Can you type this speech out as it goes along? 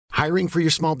Hiring for your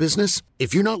small business?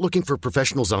 If you're not looking for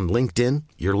professionals on LinkedIn,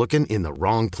 you're looking in the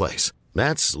wrong place.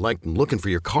 That's like looking for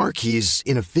your car keys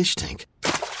in a fish tank.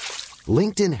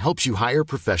 LinkedIn helps you hire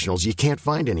professionals you can't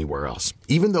find anywhere else,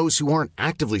 even those who aren't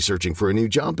actively searching for a new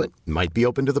job but might be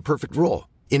open to the perfect role.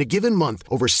 In a given month,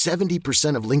 over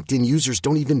 70% of LinkedIn users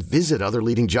don't even visit other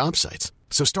leading job sites.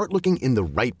 So start looking in the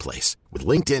right place. With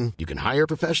LinkedIn, you can hire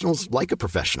professionals like a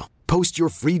professional. Post your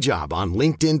free job on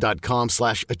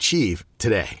linkedin.com/achieve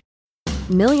today.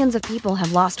 Millions of people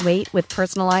have lost weight with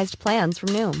personalized plans from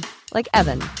Noom. Like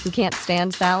Evan, who can't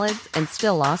stand salads and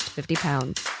still lost 50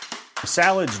 pounds.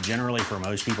 Salads generally for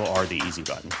most people are the easy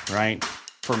button, right?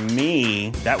 For me,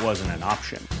 that wasn't an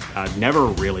option. I never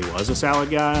really was a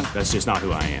salad guy. That's just not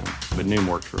who I am. But Noom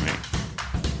worked for me.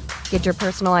 Get your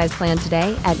personalized plan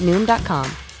today at Noom.com.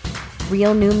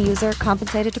 Real Noom user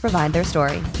compensated to provide their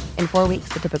story. In 4 weeks,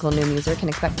 the typical Noom user can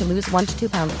expect to lose 1 to 2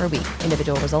 pounds per week.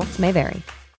 Individual results may vary.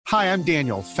 Hi, I'm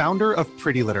Daniel, founder of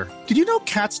Pretty Litter. Did you know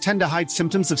cats tend to hide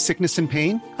symptoms of sickness and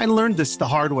pain? I learned this the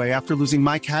hard way after losing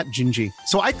my cat, Gingy.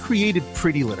 So I created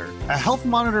Pretty Litter, a health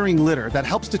monitoring litter that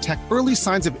helps detect early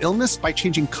signs of illness by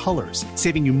changing colors,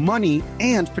 saving you money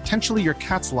and potentially your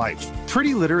cat's life.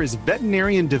 Pretty Litter is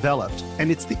veterinarian developed,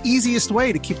 and it's the easiest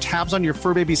way to keep tabs on your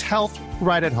fur baby's health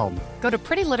right at home. Go to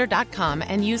prettylitter.com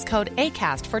and use code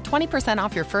ACAST for 20%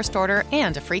 off your first order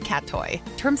and a free cat toy.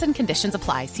 Terms and conditions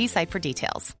apply. See site for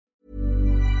details.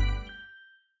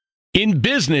 In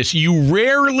business, you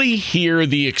rarely hear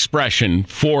the expression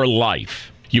for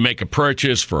life. You make a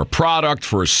purchase for a product,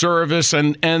 for a service,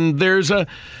 and there's a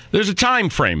time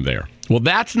frame there. Well,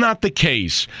 that's not the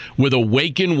case with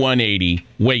Awaken 180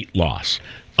 weight loss.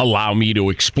 Allow me to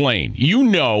explain. You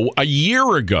know, a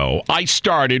year ago, I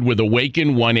started with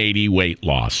Awaken 180 weight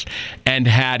loss and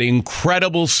had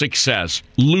incredible success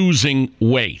losing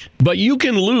weight. But you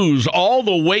can lose all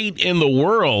the weight in the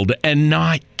world and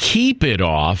not keep it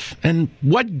off. And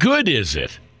what good is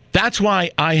it? That's why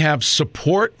I have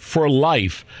support for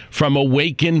life from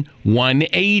Awaken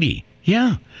 180.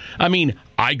 Yeah. I mean,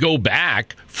 I go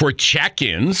back for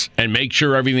check-ins and make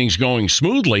sure everything's going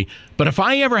smoothly. But if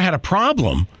I ever had a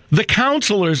problem, the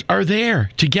counselors are there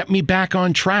to get me back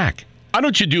on track. Why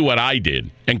don't you do what I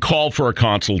did and call for a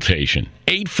consultation?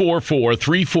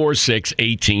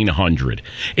 844-346-1800.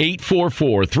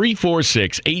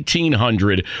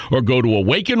 844-346-1800 or go to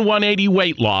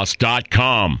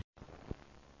awaken180weightloss.com.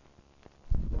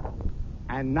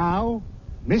 And now,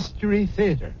 Mystery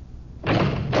Theater.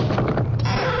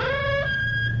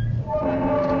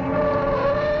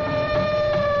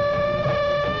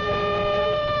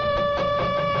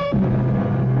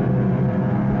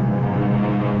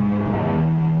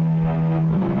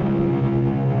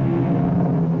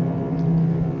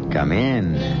 Come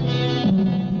in.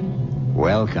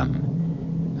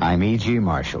 Welcome. I'm E.G.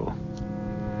 Marshall.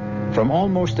 From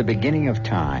almost the beginning of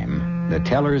time, the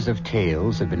tellers of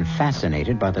tales have been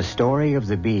fascinated by the story of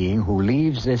the being who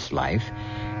leaves this life,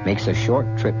 makes a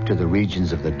short trip to the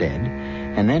regions of the dead,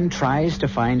 and then tries to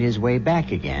find his way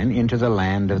back again into the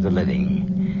land of the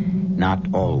living. Not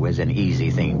always an easy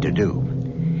thing to do.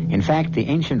 In fact, the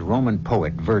ancient Roman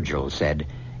poet Virgil said,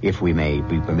 if we may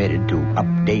be permitted to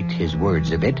update his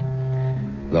words a bit,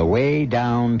 the way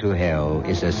down to hell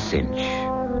is a cinch,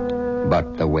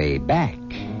 but the way back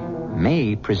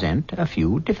may present a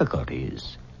few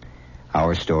difficulties.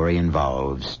 Our story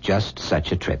involves just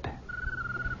such a trip.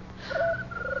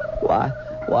 Why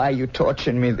are you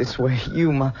torturing me this way?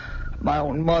 You, my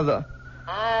own mother.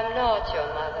 I'm not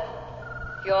your mother.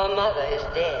 Your mother is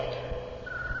dead.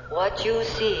 What you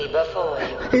see before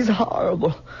you is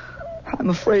horrible. I'm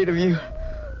afraid of you.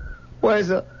 Where's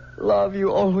the love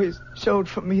you always showed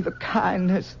for me, the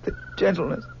kindness, the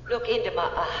gentleness? Look into my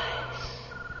eyes.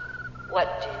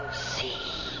 What do you see?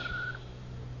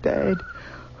 Dead,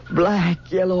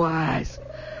 black, yellow eyes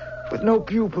with no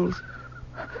pupils.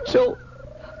 Show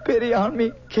pity on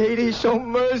me, Katie. Show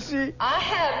mercy. I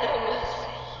have no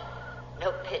mercy,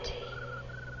 no pity.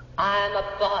 I am a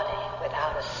body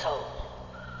without a soul.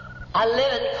 A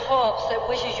living corpse that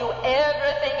wishes you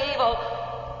everything evil.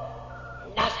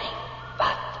 Nothing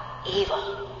but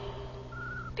evil.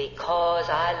 Because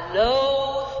I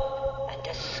loathe and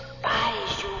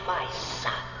despise you, my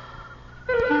son.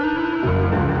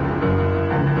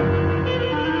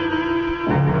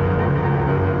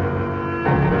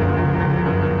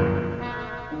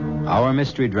 Our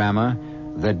mystery drama,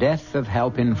 The Death of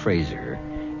Halpin Fraser,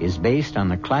 is based on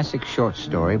the classic short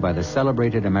story by the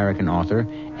celebrated American author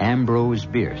Ambrose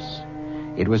Bierce.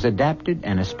 It was adapted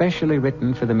and especially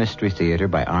written for the Mystery Theater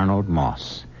by Arnold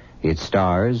Moss. It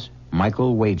stars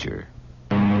Michael Wager.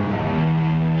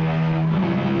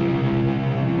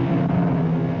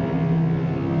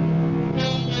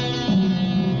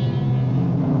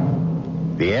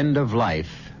 end of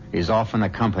life is often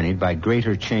accompanied by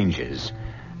greater changes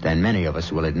than many of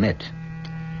us will admit.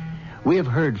 We have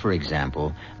heard, for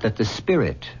example, that the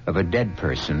spirit of a dead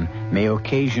person may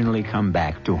occasionally come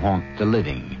back to haunt the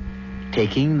living,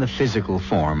 taking the physical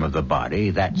form of the body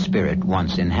that spirit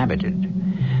once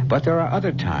inhabited. But there are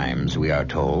other times, we are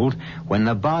told, when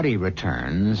the body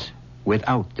returns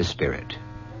without the spirit,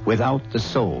 without the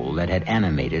soul that had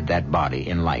animated that body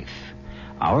in life.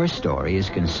 Our story is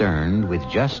concerned with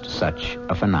just such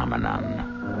a phenomenon.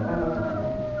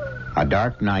 A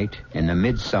dark night in the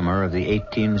midsummer of the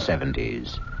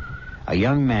 1870s. A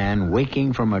young man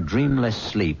waking from a dreamless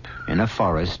sleep in a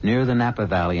forest near the Napa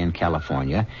Valley in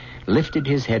California lifted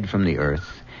his head from the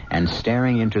earth and,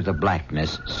 staring into the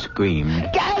blackness, screamed,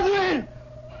 "Catherine!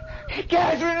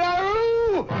 Catherine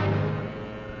LaRue!"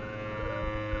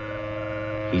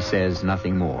 He says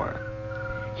nothing more.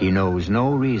 He knows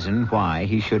no reason why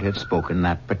he should have spoken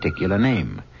that particular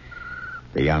name.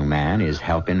 The young man is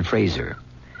Halpin Fraser.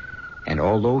 And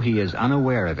although he is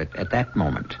unaware of it at that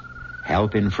moment,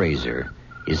 Halpin Fraser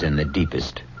is in the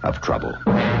deepest of trouble.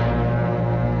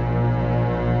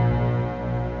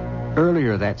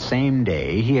 Earlier that same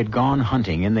day, he had gone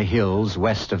hunting in the hills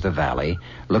west of the valley,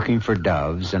 looking for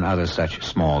doves and other such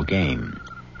small game.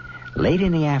 Late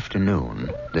in the afternoon,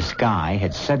 the sky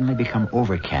had suddenly become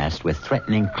overcast with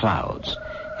threatening clouds,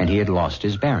 and he had lost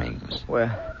his bearings. Where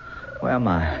am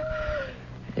I?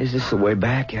 Is this the way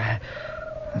back?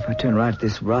 If I turn right,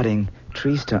 this rotting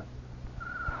tree stump...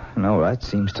 No, right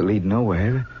seems to lead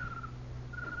nowhere.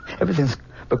 Everything's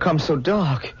become so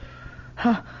dark.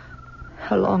 How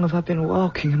long have I been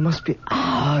walking? It must be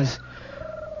hours.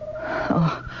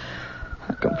 Oh,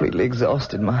 I'm completely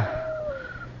exhausted.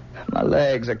 My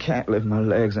legs, I can't lift my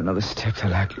legs another step. They're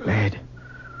like lead.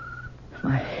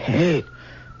 My head.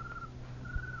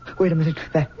 Wait a minute.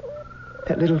 That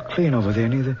little clearing over there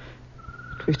near the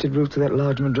twisted roots of that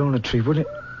large madrona tree, wouldn't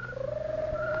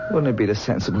it be the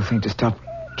sensible thing to stop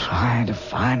trying to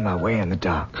find my way in the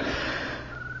dark?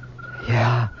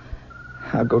 Yeah,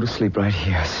 I'll go to sleep right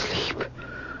here.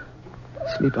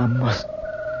 Sleep, I must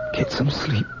get some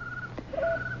sleep.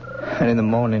 And in the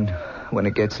morning, when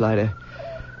it gets lighter,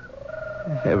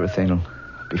 everything will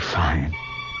be fine.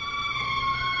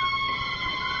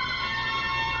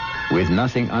 With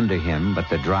nothing under him but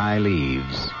the dry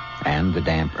leaves and the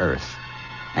damp earth,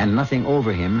 and nothing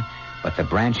over him but the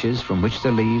branches from which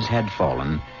the leaves had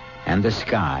fallen and the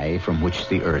sky from which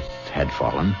the earth had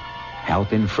fallen,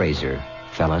 Halpin Fraser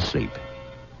fell asleep.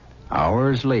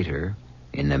 Hours later,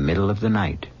 in the middle of the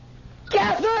night.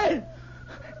 Catherine!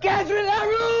 Catherine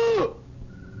LaRue!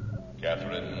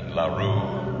 Catherine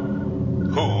LaRue?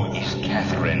 Who is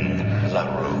Catherine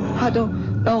LaRue? I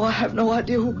don't know. I have no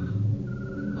idea.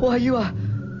 Who are you?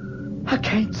 I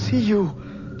can't see you.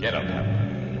 Get up,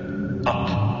 Halpin. Up.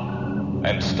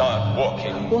 And start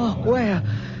walking. Walk where?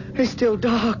 It's still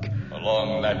dark.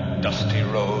 Along that dusty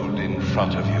road in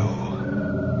front of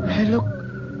you. Hey, look.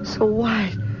 So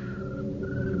white.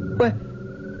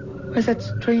 Where's that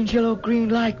strange yellow-green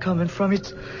light coming from?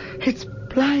 It's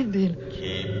blinding.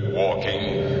 Keep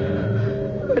walking.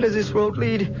 Where does this road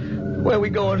lead? Where are we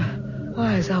going?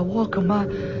 Why, as I walk on my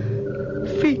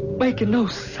feet making no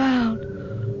sound.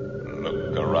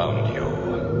 Look around you.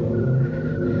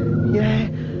 Yeah.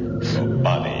 Your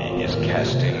body is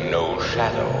casting no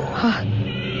shadow.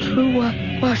 True.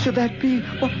 Why should that be?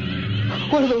 What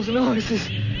are those noises?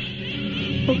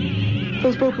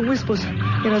 Those broken whispers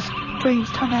in a strange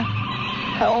tongue.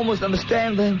 I almost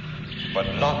understand them.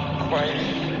 But not quite.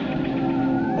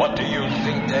 What do you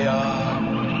think they are?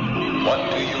 What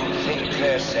do you think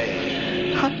they're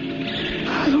saying?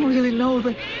 I don't really know,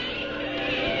 but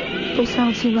those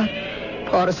sounds seem like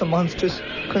part of some monstrous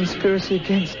conspiracy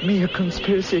against me, a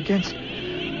conspiracy against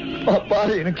my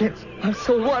body and against my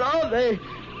soul. What are they? Keep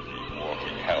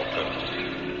walking, Halpin.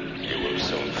 You will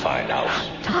soon find out.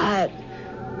 I'm tired.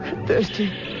 I'm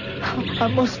thirsty. I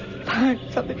must find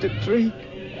something to drink.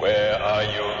 Where are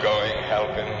you going,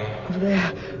 Halpin? Over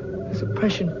there. There's a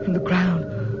depression in the ground.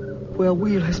 Where a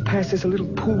wheel has passed, there's a little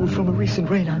pool from a recent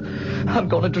rain. I'm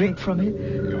going to drink from it.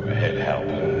 Go ahead,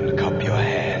 Halpin. Cup your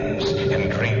hands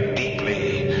and drink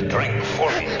deeply. Drink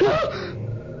fully.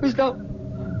 There's no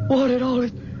water at all.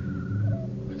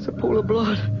 It's a pool of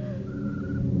blood.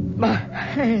 My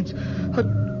hands are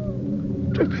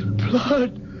dripping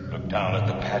blood. Look down at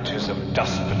the patches of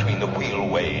dust between the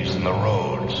wheelways and the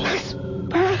roads. It's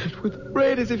spattered with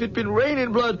red as if it'd been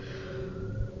raining blood.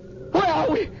 Where are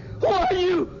we? Who are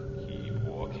you? Keep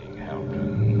walking,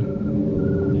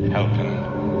 Halpin.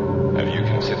 Halpin, have you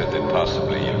considered that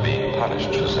possibly you're being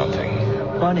punished for something?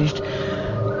 Punished?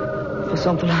 For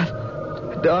something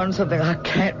I've done something I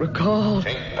can't recall.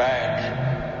 Think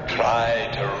back. Try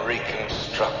to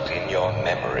reconstruct in your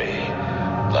memory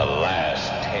the last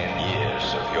 10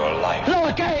 years of your life. No,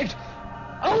 I can't.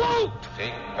 I won't.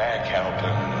 Think back,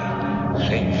 Halpin.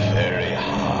 Think very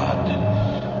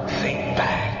hard. Think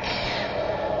back.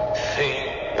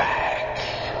 Think back.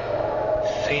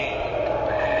 Think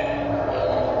back.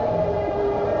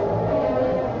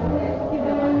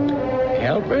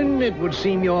 Halpin, it would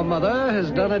seem your mother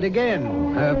has done it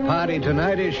again. Her party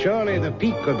tonight is surely the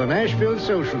peak of the Nashville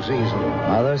social season.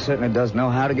 Mother certainly does know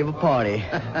how to give a party.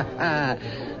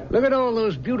 Look at all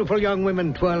those beautiful young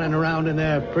women twirling around in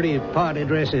their pretty party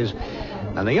dresses.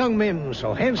 And the young men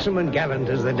so handsome and gallant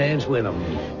as they dance with them.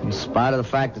 In spite of the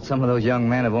fact that some of those young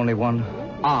men have only one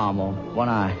arm or one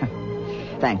eye.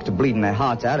 Thanks to bleeding their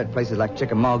hearts out at places like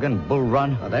Chickamauga and Bull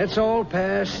Run. Well, that's all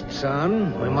past,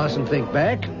 son. We mustn't think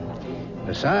back.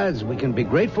 Besides, we can be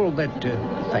grateful that,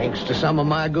 thanks to some of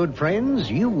my good friends,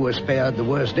 you were spared the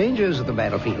worst dangers of the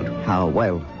battlefield. How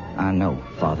well I know,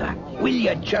 Father. Will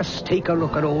you just take a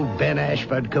look at old Ben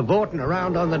Ashford cavorting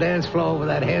around on the dance floor with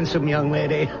that handsome young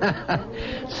lady?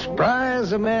 Spry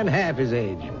as a man half his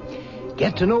age.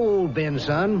 Get to know old Ben,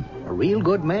 son. A real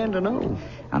good man to know.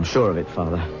 I'm sure of it,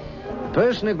 Father. A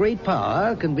person of great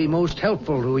power can be most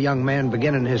helpful to a young man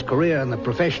beginning his career in the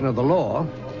profession of the law.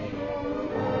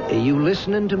 Are you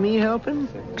listening to me, Halpin?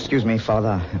 Excuse me,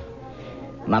 Father.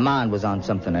 My mind was on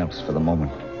something else for the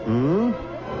moment.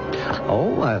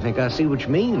 Oh, I think I see what you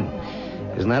mean.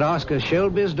 Isn't that Oscar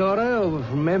Shelby's daughter over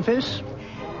from Memphis?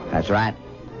 That's right.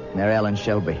 Mary Ellen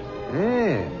Shelby.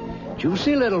 Yeah.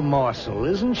 Juicy little morsel,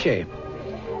 isn't she?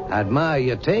 I admire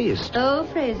your taste. Oh,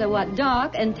 Fraser, what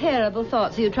dark and terrible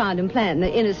thoughts are you trying to implant in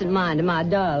the innocent mind of my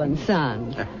darling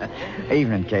son?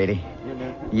 Evening, Katie.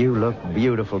 You look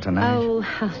beautiful tonight. Oh,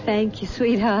 thank you,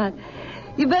 sweetheart.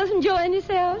 You both enjoying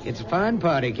yourselves? It's a fine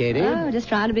party, Katie. Oh, just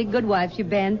trying to be a good wife to you,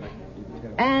 Ben.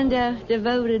 And a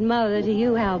devoted mother to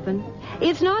you, Halpin.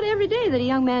 It's not every day that a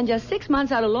young man just 6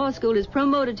 months out of law school is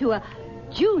promoted to a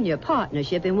junior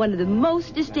partnership in one of the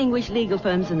most distinguished legal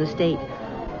firms in the state.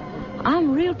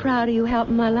 I'm real proud of you,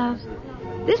 Halpin, my love.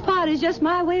 This party's just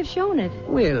my way of showing it.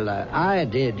 Well, I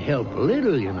did help a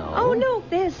little, you know. Oh, no,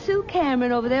 there's Sue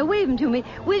Cameron over there waving to me.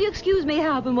 Will you excuse me,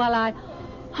 Halpin, while I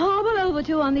hobble over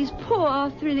to on these poor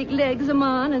arthritic legs of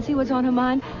mine and see what's on her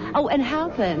mind? Oh, and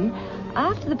Halpin,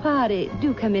 after the party,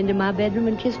 do come into my bedroom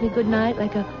and kiss me goodnight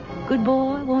like a good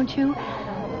boy, won't you?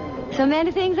 So many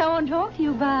things I want to talk to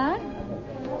you about.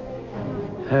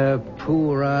 Her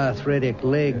poor arthritic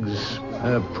legs,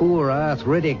 her poor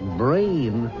arthritic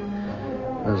brain.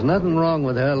 There's nothing wrong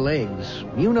with her legs.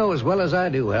 You know as well as I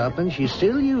do, Halpin, she's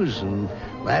still using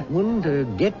that one to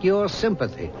get your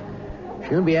sympathy.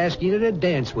 She'll be asking you to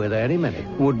dance with her any minute.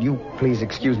 Would you please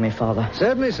excuse me, Father?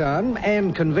 Certainly, son,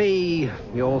 and convey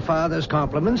your father's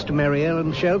compliments to Mary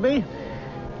Ellen Shelby.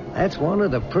 That's one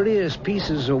of the prettiest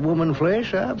pieces of woman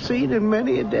flesh I've seen in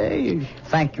many a day.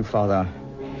 Thank you, Father.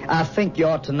 I think you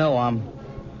ought to know I'm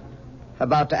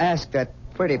about to ask that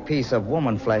pretty piece of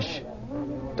woman flesh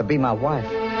to be my wife.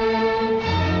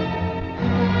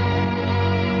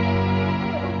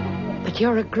 But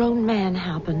you're a grown man,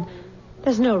 Halpin.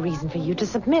 There's no reason for you to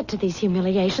submit to these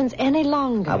humiliations any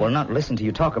longer. I will not listen to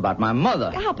you talk about my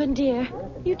mother. Halpin, dear,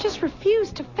 you just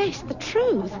refuse to face the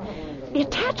truth. The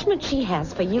attachment she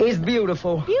has for you is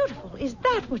beautiful. Beautiful? Is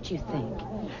that what you think?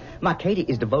 My Katie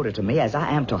is devoted to me as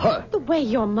I am to her. The way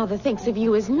your mother thinks of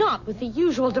you is not with the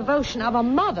usual devotion of a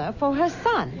mother for her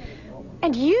son.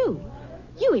 And you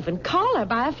even call her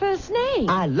by her first name.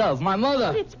 I love my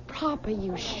mother. But it's proper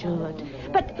you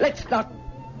should. But let's not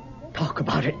talk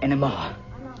about it anymore.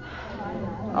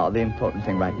 Oh, the important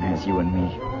thing right now is you and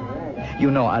me.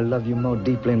 You know I love you more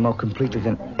deeply and more completely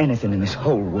than anything in this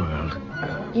whole world.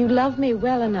 You love me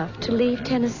well enough to leave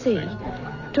Tennessee,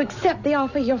 to accept the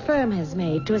offer your firm has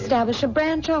made to establish a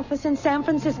branch office in San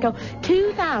Francisco,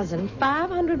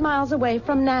 2,500 miles away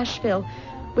from Nashville,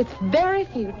 with very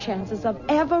few chances of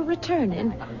ever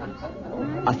returning.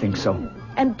 I think so.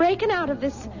 And breaking out of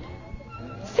this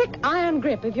sick iron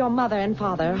grip of your mother and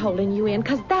father holding you in,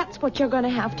 because that's what you're going to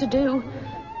have to do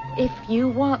if you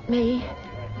want me.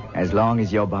 As long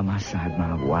as you're by my side,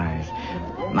 my wise,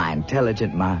 my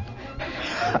intelligent, my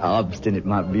obstinate,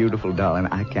 my beautiful darling,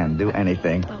 I can do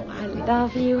anything. Oh, I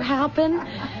love you, Halpin,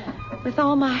 with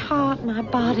all my heart, my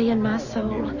body, and my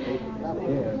soul.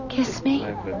 Kiss me.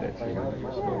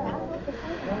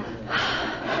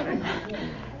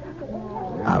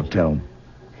 I'll tell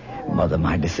Mother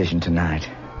my decision tonight,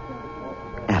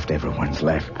 after everyone's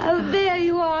left. Oh, there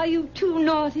you are, you two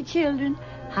naughty children.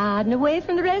 hiding away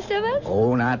from the rest of us?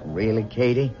 Oh, not really,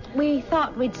 Katie. We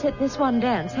thought we'd sit this one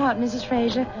dance out, Mrs.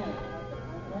 Fraser.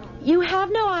 You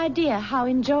have no idea how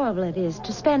enjoyable it is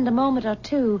to spend a moment or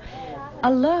two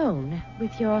alone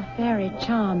with your very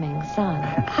charming son.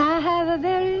 I have a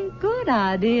very good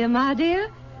idea, my dear.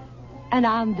 And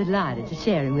I'm delighted to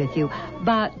share it with you.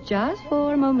 But just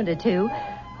for a moment or two.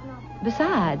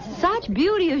 Besides, such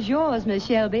beauty as yours, Miss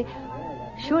Shelby,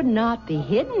 should not be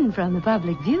hidden from the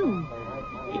public view.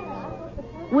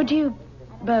 Would you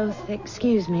both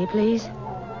excuse me, please?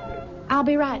 I'll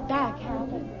be right back.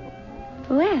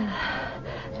 Well,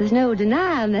 there's no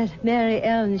denying that Mary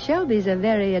Ellen Shelby's a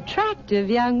very attractive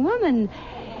young woman.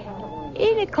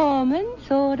 In a common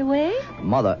sort of way.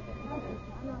 Mother.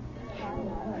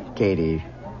 Katie.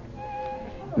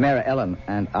 Mary Ellen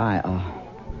and I are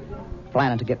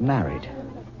planning to get married.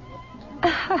 You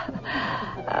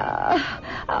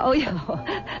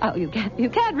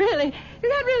can't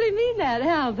really mean that,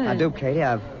 Halpin. I do, Katie.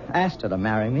 I've asked her to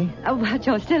marry me. Oh, but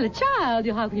you're still a child.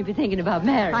 How can you be thinking about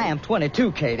marriage? I am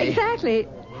 22, Katie. Exactly.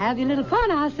 Have your little fun,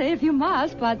 I say, if you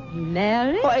must, but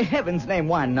marry? Why, in heaven's name,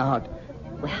 why not?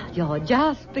 Well, you're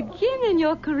just beginning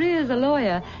your career as a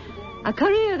lawyer. A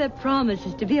career that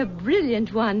promises to be a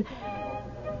brilliant one.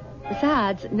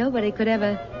 Besides, nobody could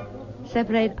ever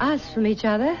separate us from each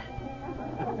other.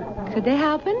 Could they,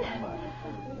 Halpin?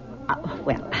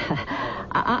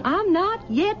 I'm not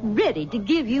yet ready to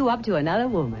give you up to another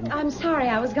woman. I'm sorry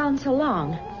I was gone so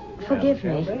long. Forgive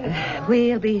me.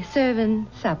 We'll be serving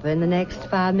supper in the next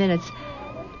 5 minutes.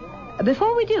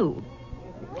 Before we do,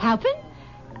 Halpin,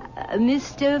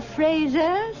 Mr.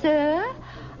 Fraser, sir,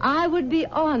 I would be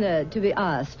honored to be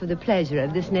asked for the pleasure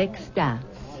of this next dance.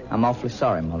 I'm awfully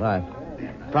sorry, Mother. I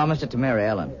promised it to Mary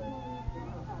Ellen.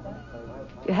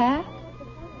 You have?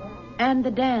 And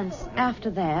the dance after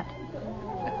that.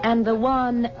 And the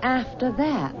one after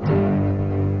that.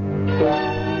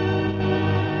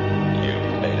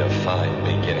 You've made a fine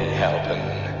beginning, Halpin.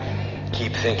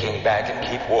 Keep thinking back and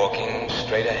keep walking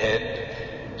straight ahead,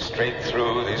 straight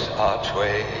through this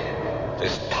archway,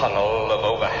 this tunnel of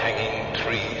overhanging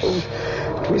trees. Oh,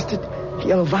 twisted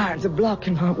yellow vines are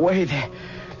blocking my way.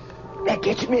 They're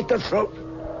catching me at the throat,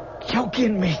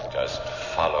 choking me. Just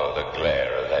follow the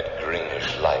glare of that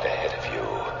greenish light ahead of you,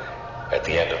 at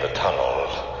the end of the tunnel.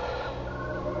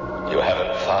 You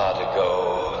haven't far to go.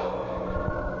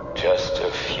 Just a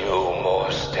few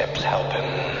more steps, Halpin.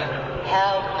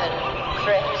 Halpin,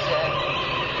 Fraser.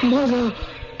 Mother.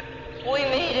 We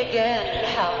meet again,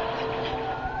 Halpin.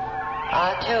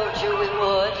 I told you we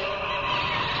would.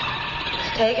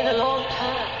 It's taken a long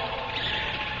time.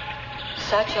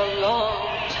 Such a long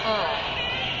time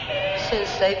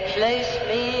since they placed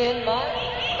me in my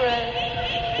grave.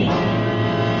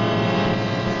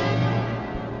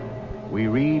 We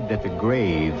read that the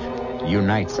grave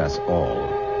unites us all.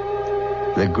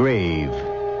 The grave,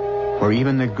 where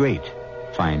even the great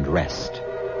find rest.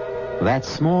 That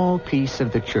small piece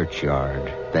of the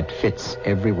churchyard that fits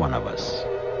every one of us.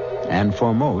 And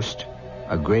for most,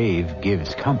 a grave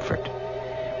gives comfort.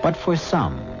 But for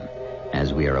some,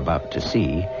 as we are about to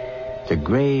see, the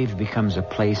grave becomes a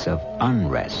place of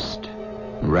unrest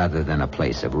rather than a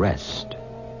place of rest.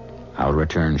 I'll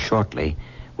return shortly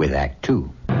with Act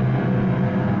 2.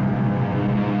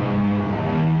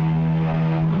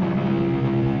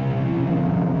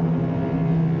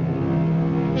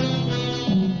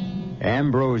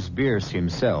 Ambrose Bierce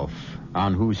himself,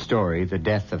 on whose story the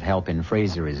death of Halpin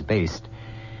Fraser is based,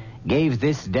 gave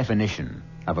this definition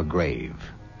of a grave.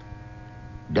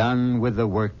 Done with the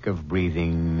work of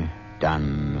breathing,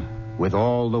 done with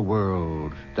all the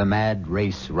world, the mad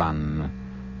race run,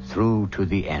 through to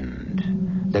the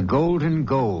end. The golden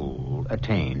goal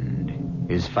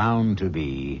attained is found to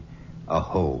be a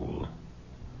hole.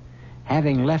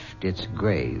 Having left its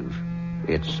grave,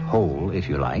 its hole, if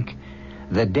you like,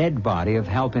 the dead body of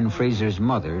Halpin Fraser's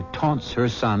mother taunts her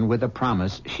son with a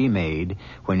promise she made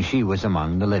when she was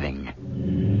among the living.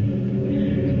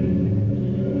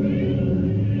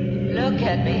 Look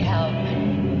at me,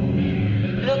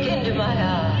 Halpin. Look into my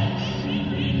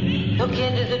eyes. Look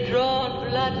into the drawn,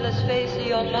 bloodless face of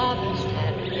your mother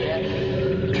standing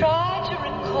here. Try to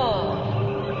recall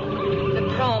the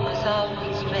promise I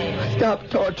once made. Stop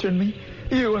torturing me.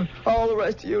 You and all the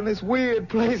rest of you in this weird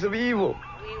place of evil.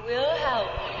 We will help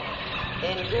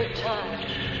in good time.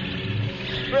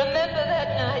 Remember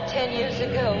that night 10 years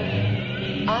ago,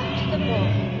 after the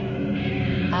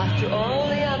ball, after all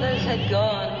the others had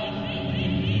gone,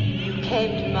 you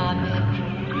came to my bedroom.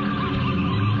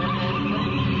 Remember?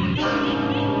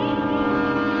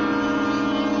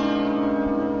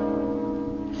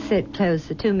 Sit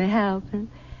closer to me, Halpin.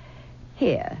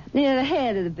 Here, near the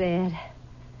head of the bed.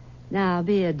 Now,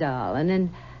 be a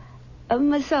darling, and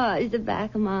massage the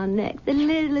back of my neck, the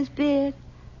littlest bit.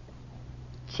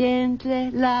 Gently,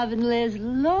 lovingly, as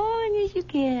long as you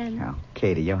can. Oh,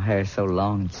 Katie, your hair's so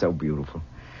long and so beautiful.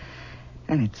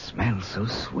 And it smells so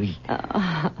sweet.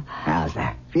 How's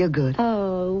that? Feel good?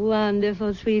 Oh,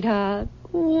 wonderful, sweetheart.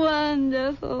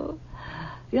 Wonderful.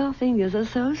 Your fingers are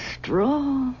so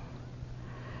strong.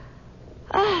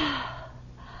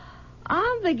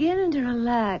 I'm beginning to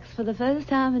relax for the first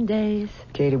time in days.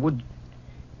 Katie, would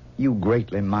you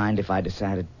greatly mind if I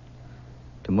decided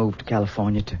to move to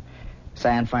California, to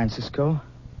San Francisco?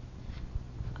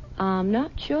 I'm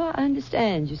not sure I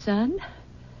understand you, son.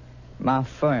 My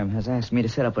firm has asked me to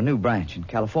set up a new branch in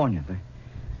California.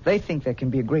 They think there can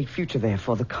be a great future there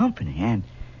for the company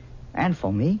and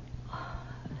for me.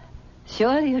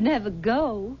 Surely you'll never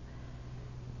go.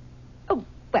 Oh,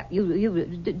 well, you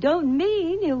don't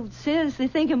mean you seriously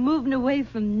think of moving away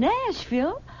from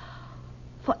Nashville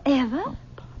forever? Oh,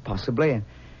 possibly.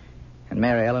 And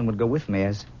Mary Ellen would go with me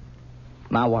as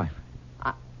my wife.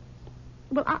 I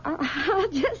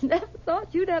just never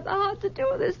thought you'd have the heart to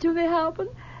do this to me, Halpin.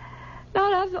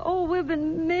 Not after all we've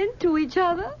been meant to each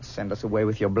other. Send us away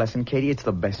with your blessing, Katie. It's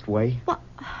the best way. Well,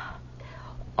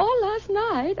 all last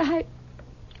night,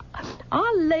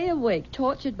 I lay awake,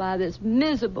 tortured by this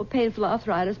miserable, painful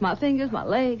arthritis, my fingers, my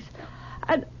legs.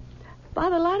 And by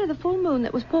the light of the full moon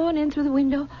that was pouring in through the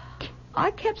window,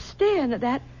 I kept staring at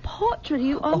that portrait of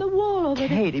you on the wall over there.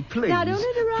 Katie, please. Now, don't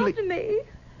interrupt me.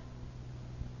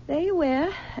 There you were,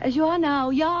 as you are now,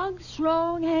 young,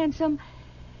 strong, handsome.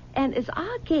 And as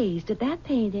I gazed at that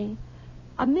painting,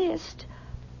 a mist,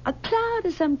 a cloud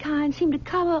of some kind seemed to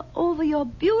cover over your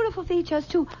beautiful features,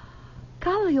 to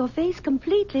cover your face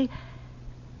completely.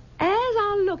 As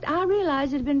I looked, I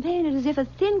realized it had been painted as if a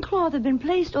thin cloth had been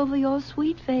placed over your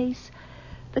sweet face.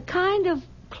 The kind of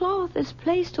cloth is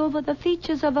placed over the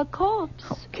features of a corpse.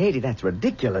 Oh, Katie, that's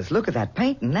ridiculous. Look at that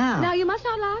painting now. Now, you must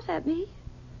not laugh at me.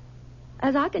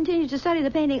 As I continued to study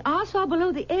the painting, I saw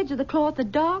below the edge of the cloth the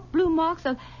dark blue marks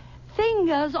of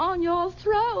fingers on your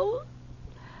throat.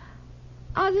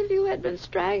 As if you had been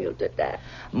strangled to death.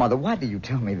 Mother, why do you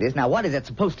tell me this? Now, what is that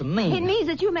supposed to mean? It means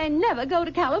that you may never go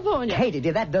to California. Katie,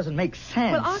 dear, that doesn't make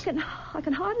sense. Well, I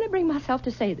can hardly bring myself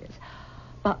to say this.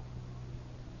 But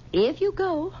if you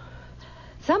go,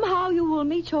 somehow you will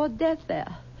meet your death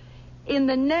there. In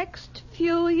the next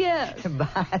few years.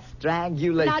 By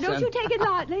strangulation. Now, don't you take it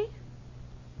lightly.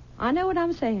 I know what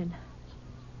I'm saying.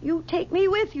 You take me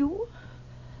with you.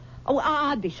 Oh,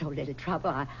 I'd be so little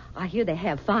trouble. I hear they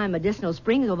have fine medicinal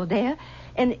springs over there.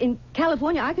 And in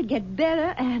California, I could get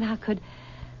better, and I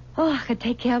could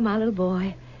take care of my little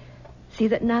boy. See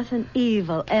that nothing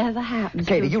evil ever happens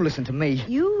Katie, to... you listen to me.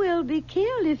 You will be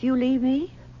killed if you leave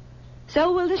me.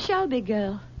 So will the Shelby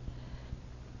girl.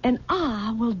 And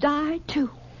I will die, too.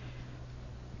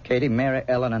 Katie, Mary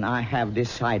Ellen and I have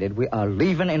decided we are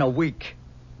leaving in a week.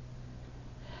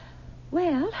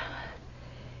 Well,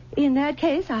 in that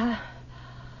case, I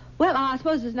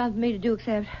suppose there's nothing for me to do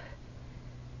except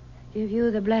give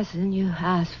you the blessing you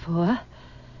asked for.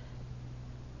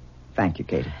 Thank you,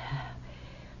 Katie.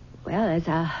 Well, as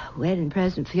a wedding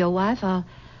present for your wife,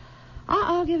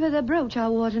 I'll give her the brooch I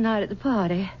wore tonight at the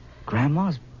party.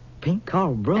 Grandma's pink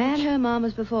coral brooch? And her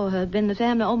mama's before her. Been in the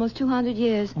family almost 200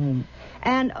 years.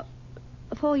 And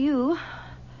for you,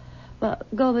 well,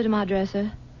 go over to my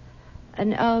dresser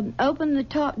and open the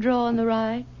top drawer on the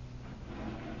right.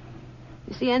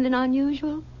 You see anything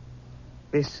unusual?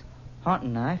 This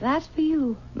hunting knife? That's for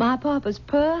you. My papa's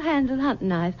pearl-handled hunting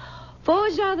knife.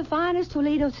 Forged out of the finest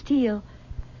Toledo steel.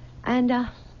 And,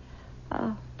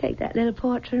 I'll take that little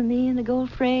portrait of me in the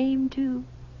gold frame, too.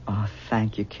 Oh,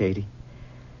 thank you, Katie.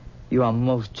 You are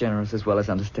most generous as well as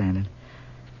understanding.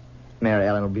 Mary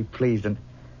Ellen will be pleased, and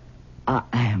I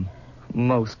am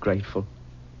most grateful.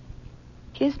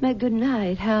 Kiss me good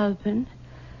night, Halpin.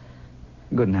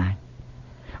 Good night,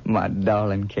 my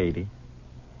darling Katie.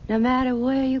 No matter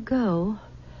where you go,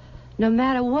 no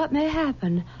matter what may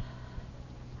happen,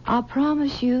 I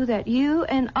promise you that you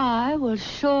and I will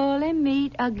surely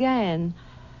meet again.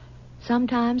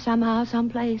 Sometime, somehow,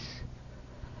 someplace.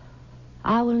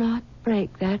 I will not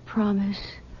break that promise.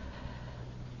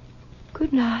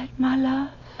 Good night, my love.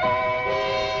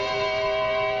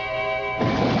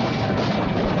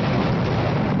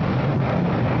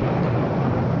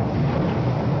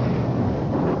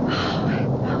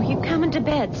 Oh, you're coming to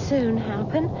bed soon,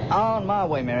 Halpin. On my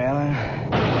way, Mary Ellen.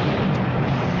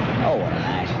 Oh, what a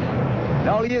night. In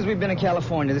all the years we've been in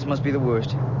California, this must be the worst.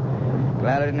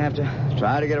 Glad I didn't have to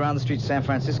try to get around the streets of San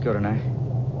Francisco tonight.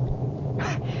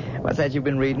 What's that you've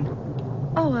been reading?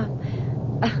 Oh,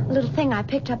 a little thing I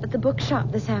picked up at the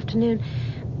bookshop this afternoon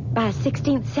by a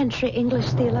 16th century English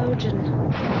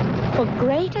theologian. For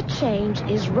greater change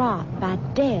is wrought by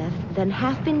death than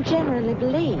hath been generally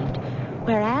believed,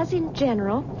 whereas in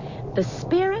general the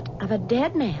spirit of a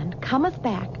dead man cometh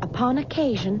back upon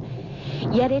occasion,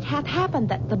 yet it hath happened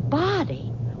that the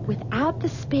body without the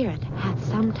spirit hath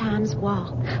sometimes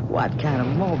walked. What kind of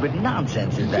morbid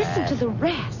nonsense is that? Listen to the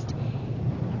rest.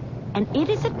 And it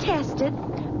is attested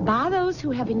by those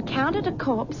who have encountered a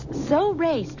corpse so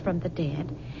raised from the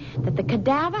dead that the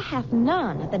cadaver hath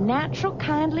none of the natural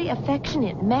kindly affection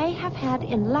it may have had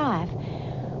in life,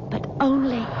 but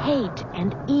only hate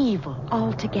and evil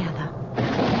altogether.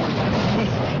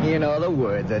 In other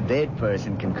words, a dead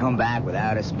person can come back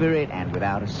without a spirit and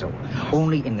without a soul,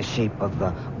 only in the shape of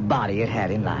the body it had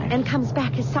in life. And comes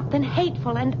back as something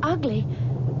hateful and ugly.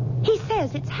 He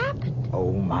says it's happened.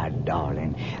 Oh, my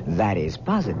darling, that is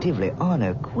positively,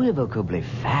 unequivocally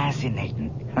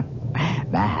fascinating.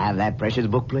 May I have that precious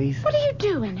book, please? What are you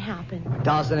doing, Halpin?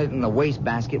 Tossing it in the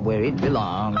wastebasket where it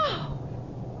belongs.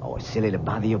 Oh, it's silly to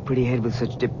bother your pretty head with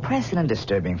such depressing and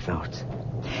disturbing thoughts.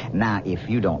 Now, if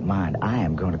you don't mind, I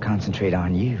am going to concentrate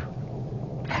on you.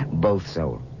 Both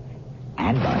soul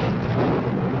and body.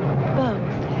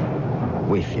 Both?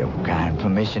 With your kind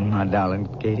permission, my darling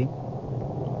Katie.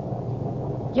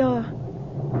 Your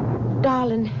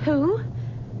darling who?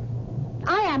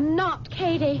 I am not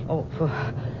Katie. Oh,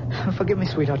 forgive me,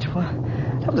 sweetheart.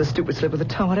 That was a stupid slip of the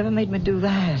tongue. Whatever made me do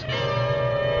that?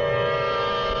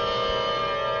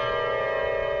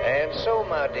 And so,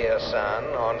 my dear son,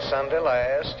 on Sunday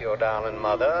last, your darling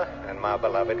mother and my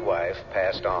beloved wife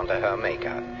passed on to her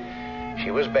Maker. She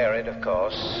was buried, of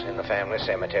course, in the family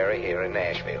cemetery here in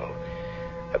Nashville.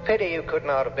 A pity you could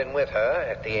not have been with her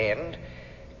at the end.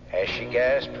 As she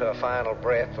gasped her final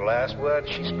breath, the last words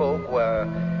she spoke were,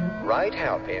 "Write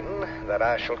Halpin that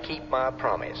I shall keep my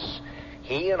promise.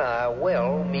 He and I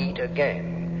will meet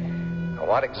again." Now,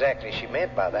 what exactly she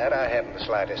meant by that, I haven't the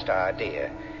slightest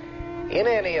idea. In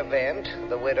any event,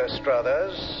 the widow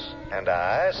Struthers and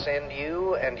I send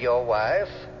you and your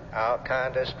wife our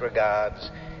kindest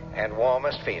regards and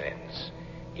warmest feelings.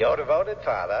 Your devoted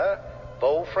father,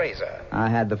 Bo Fraser. I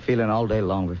had the feeling all day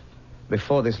long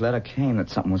before this letter came that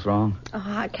something was wrong. Oh,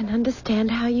 I can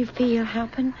understand how you feel,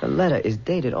 Halpin. The letter is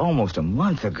dated almost a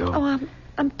month ago. Oh,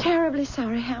 I'm terribly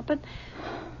sorry, Halpin.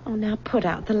 Oh, now put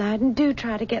out the light and do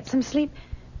try to get some sleep.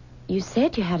 You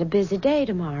said you had a busy day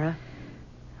tomorrow.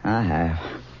 I have.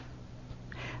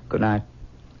 Good night,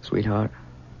 sweetheart.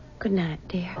 Good night,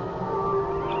 dear.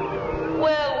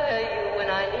 Where were you when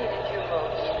I needed you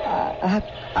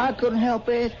most? I couldn't help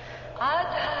it. I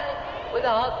died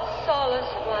without the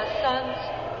solace of my son's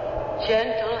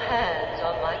gentle hands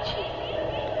on my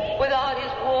cheek, without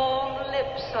his warm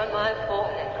lips on my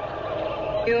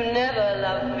forehead. You never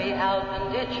loved me,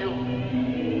 Halpin, did you?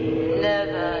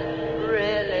 Never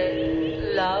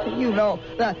really loved me. You know,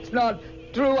 that's not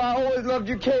true. I always loved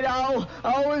you, Kate. I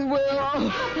always will.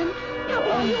 Halpin,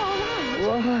 are you all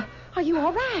right? What? Are you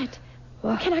all right?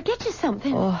 What? Can I get you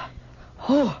something?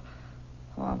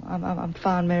 I'm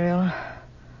fine, Mary Ellen.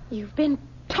 You've been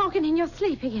talking in your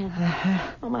sleep again.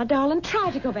 Oh, my darling,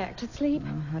 try to go back to sleep.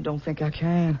 I don't think I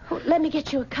can. Oh, let me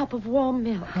get you a cup of warm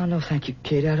milk. Oh, no, thank you,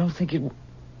 Katie. I don't think it...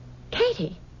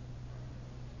 Katie?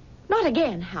 Not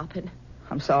again, Halpin.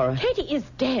 I'm sorry. Katie is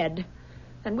dead,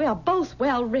 and we are both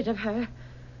well rid of her.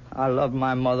 I love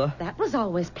my mother. That was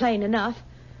always plain enough.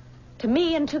 To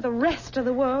me and to the rest of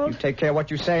the world. You take care of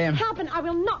what you're saying. Halpin, I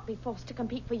will not be forced to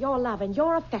compete for your love and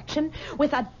your affection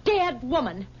with a dead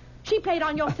woman. She played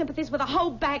on your sympathies with a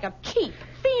whole bag of cheap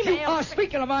female... You are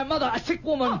speaking of my mother, a sick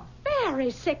woman. A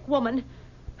very sick woman.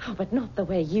 Oh, but not the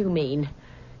way you mean.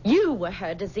 You were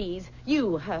her disease.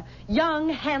 You, her young,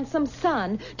 handsome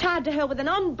son, tied to her with an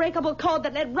unbreakable cord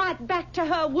that led right back to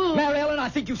her womb. Mary Ellen, I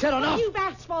think you said enough. Well, you've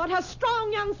asked for it. Her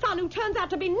strong young son, who turns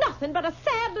out to be nothing but a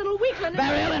sad little weakling.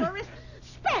 Mary Ellen!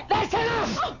 Respect. That's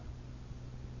enough!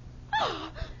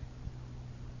 Oh.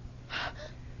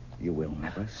 You will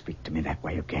never speak to me that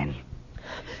way again.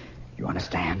 You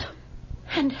understand?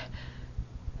 And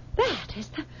that is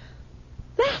the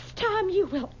last time you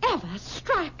will ever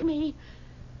strike me.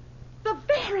 The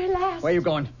very last... Where are you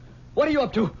going? What are you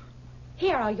up to?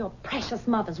 Here are your precious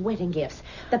mother's wedding gifts.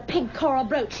 The pink coral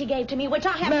brooch she gave to me, which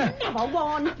I have never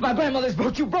worn. My grandmother's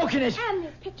brooch. You've broken it. And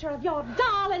this picture of your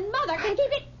darling mother can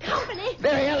keep it company.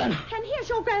 Mary Ellen. And here's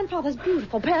your grandfather's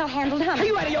beautiful pearl-handled hammer. Are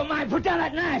you out of your mind? Put down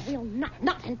that knife. We'll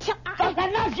not until I... Drop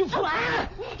that knife, you fool.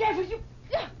 Careful, you...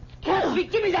 Can't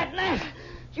speak. Give me that knife.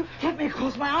 You cut me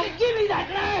across my arm. Give me that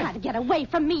knife. Try to get away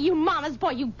from me, you mama's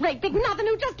boy, you great big nothing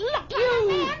who just looked like a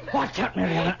man. watch out,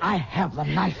 Mary Ellen. I have the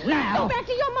knife now. Go back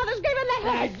to your mother's grave and let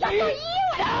her suffer you.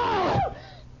 No!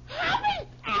 Halpin!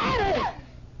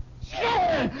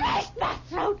 Slash my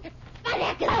throat. My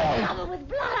neck is covered with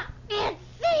blood. I can't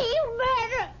see you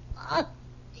murder.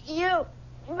 You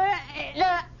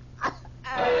murder.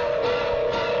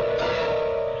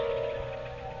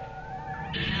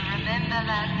 Remember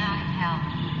that night,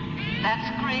 Halpin? That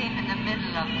scream in the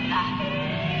middle of the night.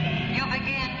 You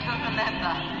begin to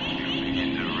remember. You begin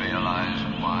to realize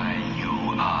why you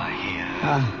are here.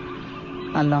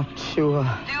 I'm not sure.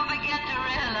 Do you begin to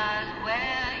realize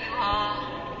where you are?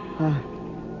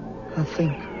 I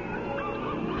think...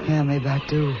 Yeah, maybe I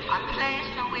do. A place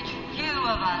from which few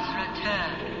of us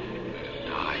return.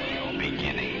 Are you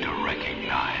beginning to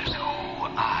recognize who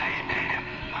I am?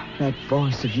 That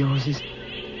voice of yours is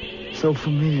so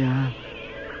familiar.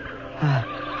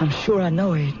 I'm sure I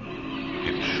know it.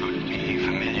 It should be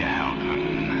familiar,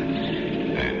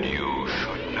 Halpin. And you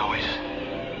should know it.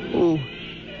 Who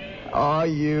are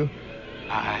you?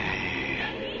 I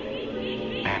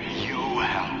am you,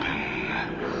 Halpin.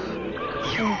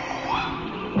 You.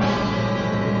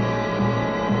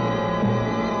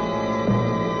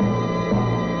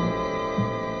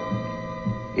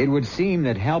 It would seem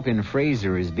that Halpin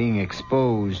Fraser is being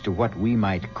exposed to what we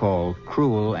might call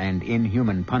cruel and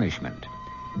inhuman punishment.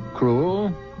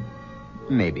 Cruel?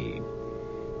 Maybe.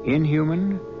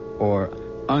 Inhuman or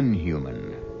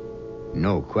unhuman?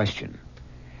 No question.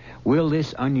 Will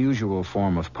this unusual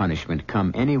form of punishment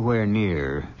come anywhere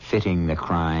near fitting the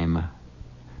crime?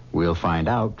 We'll find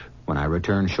out when I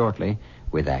return shortly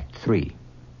with Act 3.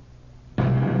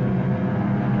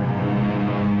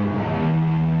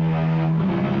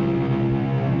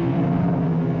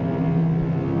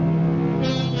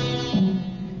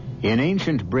 In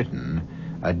ancient Britain,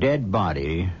 a dead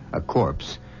body, a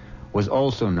corpse, was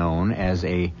also known as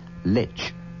a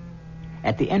lich.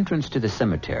 At the entrance to the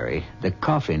cemetery, the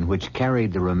coffin which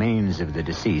carried the remains of the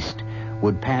deceased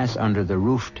would pass under the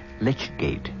roofed lich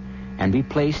gate and be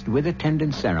placed with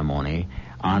attendant ceremony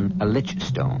on a lich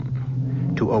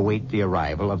stone to await the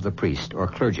arrival of the priest or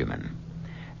clergyman.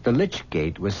 The lich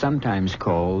gate was sometimes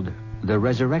called the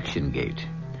resurrection gate.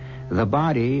 The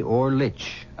body or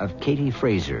lich of Katie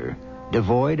Fraser,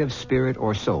 devoid of spirit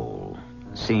or soul,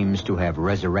 seems to have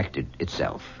resurrected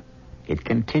itself. It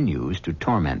continues to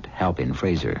torment Halpin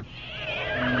Fraser.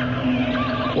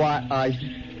 Why are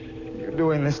you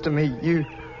doing this to me?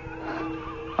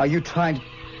 Are you trying to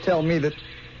tell me that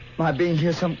my being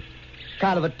here is some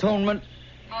kind of atonement?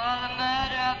 For the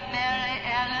murder of Mary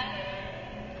Ellen.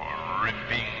 For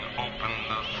ripping open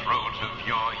the throat of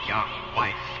your young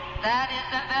wife. That is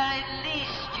the very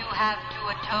least you have to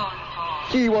atone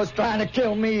for. She was trying to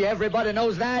kill me. Everybody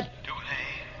knows that. Do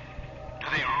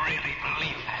they really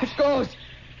believe that? Of course.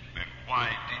 Then why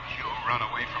did you run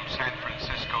away from San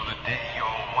Francisco the day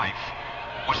your wife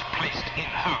was placed in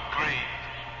her grave?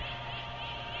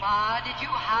 Why did you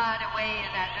hide away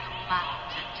in that little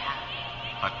mountain town?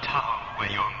 A town where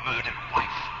your murdered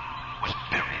wife was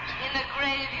buried. In the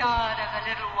graveyard of the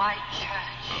little white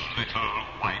church. The little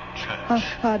white church.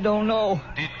 I don't know.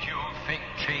 Did you think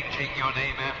changing your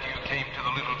name after you came to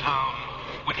the little town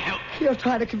would help? You're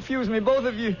trying to confuse me, both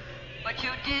of you. But you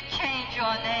did change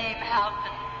your name,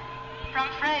 Halpin. From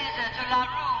Fraser to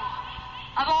LaRue.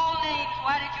 Of all names,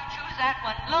 why did you choose that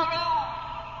one? LaRue.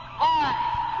 Why?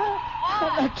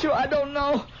 I'm not sure. I don't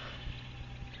know.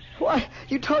 Why?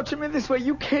 You torture me this way.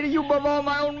 You, Katie, you above all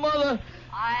my own mother.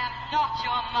 I am not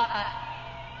your mother.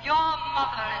 Your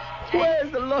mother is dead.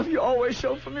 Where's the love you always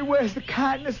show for me? Where's the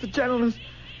kindness, the gentleness?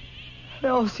 They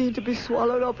all seem to be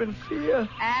swallowed up in fear.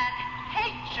 And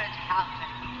hatred, Halpin.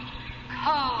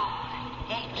 Cold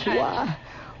hatred. Why?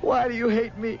 Why do you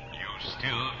hate me? You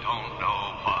still don't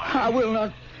know why. I will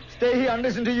not stay here and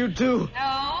listen to you, too.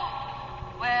 No?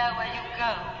 Where will you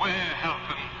go? Where,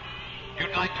 Halpin?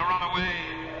 You'd like to run away?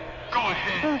 Go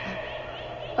ahead.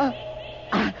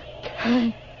 I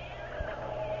can't.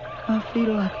 My feet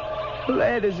are like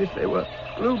lead, as if they were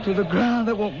glued to the ground.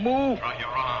 They won't move. Try your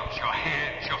arms, your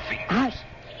hands, your fingers.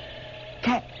 I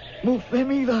can't move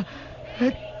them either.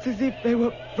 It's as if they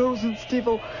were frozen stiff.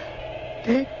 Oh,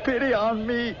 take pity on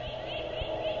me.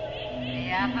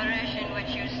 The apparition which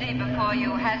you see before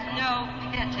you has no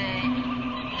pity,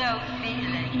 no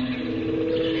feeling.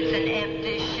 It's an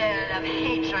empty shell of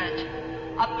hatred,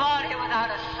 a body without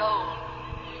a soul.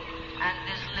 And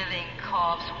this living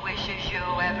corpse wishes you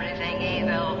everything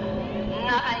evil,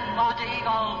 nothing but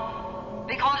evil,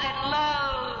 because it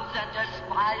loathes and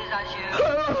despises you.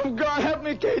 Oh, God, help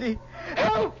me, Katie.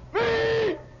 Help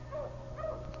me!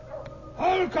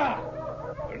 Holka!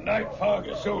 night fog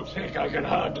is so thick I can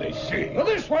hardly see. Well,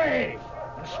 this way.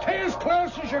 Stay as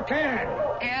close as you can.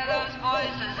 Hear those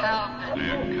voices, Halpin.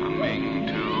 They're coming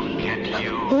to get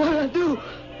you. What'll I do?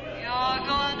 You're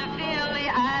going to feel the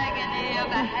agony of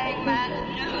the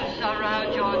hangman's noose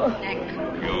around your neck.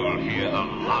 You'll hear the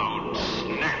loud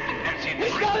snap as it...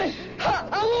 He's got it!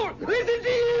 I won't listen to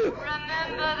you!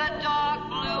 Remember the dark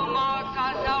blue marks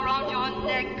around your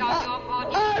neck of your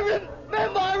body.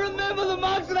 I remember the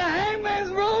marks of the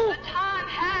hangman's rope. The time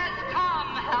has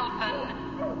come,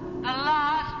 Halpin. The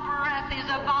last breath is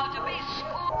about to be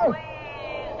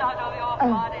squeezed out of your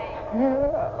body.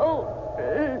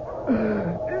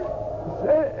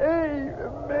 Save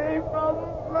me from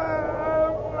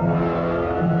them.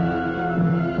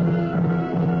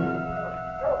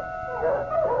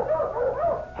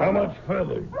 How much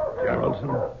further,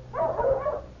 Geraldson?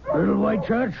 Little white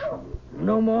church,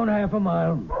 no more than half a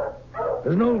mile.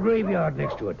 There's an old graveyard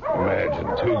next to it.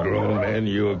 Imagine two grown men,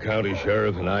 you a county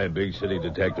sheriff and I a big city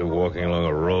detective, walking along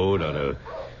a road on a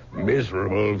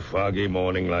miserable, foggy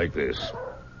morning like this.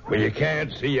 When you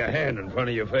can't see your hand in front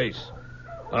of your face.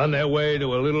 On their way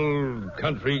to a little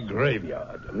country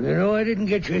graveyard. You know, I didn't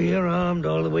get you here armed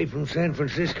all the way from San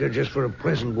Francisco just for a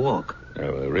pleasant walk.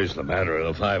 Well, there is the matter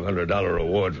of the $500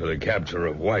 reward for the capture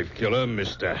of wife killer,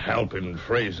 Mr. Halpin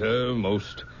Fraser,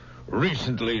 most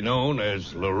recently known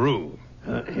as LaRue.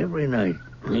 Every night,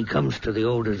 he comes to the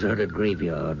old deserted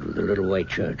graveyard with the little white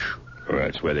church. Well,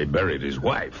 that's where they buried his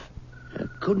wife.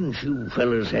 Couldn't you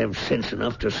fellas have sense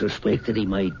enough to suspect that he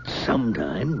might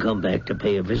sometime come back to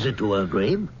pay a visit to our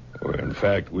grave? Well, in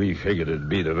fact, we figured it'd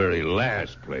be the very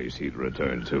last place he'd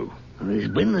return to. He's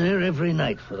been there every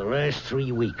night for the last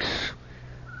 3 weeks,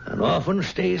 and often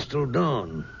stays till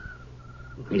dawn.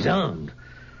 He's armed.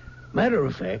 Matter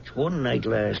of fact, one night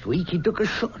last week, he took a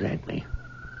shot at me.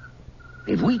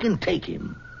 If we can take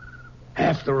him,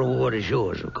 half the reward is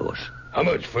yours, of course. How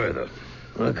much further?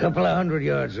 A couple of 100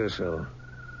 yards or so.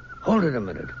 Hold it a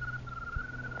minute.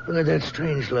 Look at that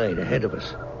strange light ahead of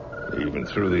us. Even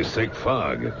through this thick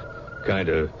fog, kind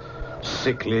of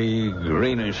sickly,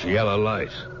 greenish yellow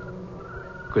light.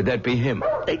 Could that be him?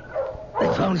 They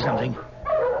found something.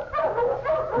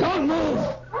 Don't move!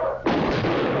 All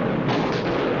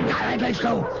right, let's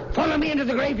go. Follow me into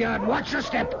the graveyard. Watch your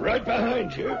step. Right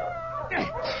behind you.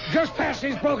 Just past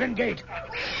this broken gate.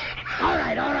 All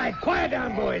right. Quiet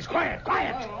down, boys. Quiet.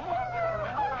 Well,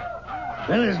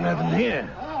 there's nothing here.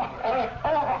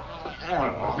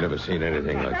 I've never seen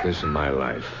anything like this in my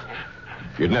life.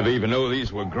 You'd never even know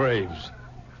these were graves.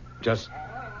 Just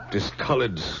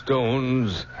discolored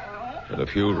stones and a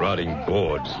few rotting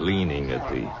boards leaning at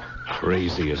the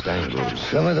craziest angles.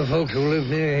 Some of the folks who live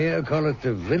near here call it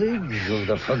the village of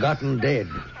the forgotten dead.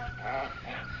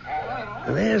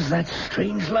 And there's that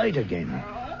strange light again.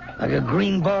 Like a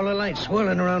green ball of light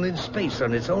swirling around in space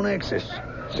on its own axis.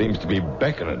 Seems to be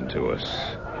beckoning to us.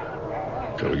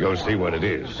 Shall we go see what it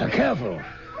is? Now, careful.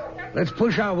 Let's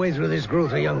push our way through this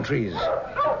growth of young trees.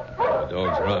 The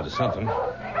dogs are onto something.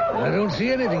 I don't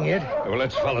see anything yet. Well,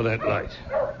 let's follow that light.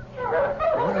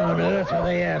 What on earth are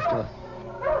they after?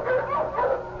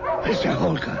 Mr.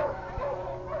 Holker,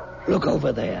 look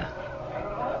over there.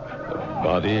 The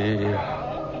body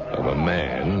of a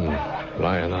man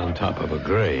lying on top of a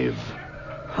grave.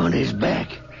 On his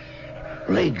back.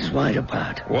 Legs wide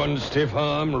apart. One stiff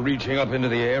arm reaching up into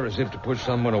the air as if to push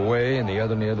someone away, and the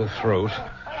other near the throat.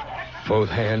 Both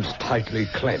hands tightly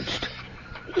clenched.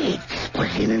 It's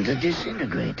beginning to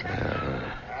disintegrate.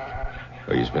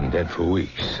 Well, he's been dead for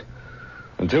weeks.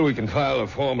 Until we can file a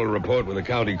formal report with the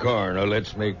county coroner,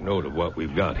 let's make note of what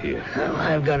we've got here. Well,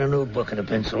 I've got a notebook and a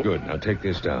pencil. Good. Now take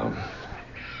this down.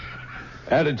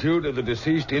 Attitude of the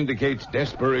deceased indicates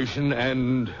desperation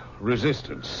and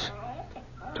resistance.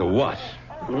 To what?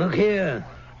 Look here.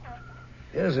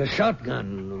 There's a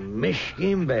shotgun, a mesh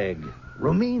game bag,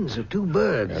 remains of 2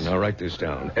 birds. Yeah, now write this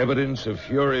down. Evidence of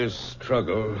furious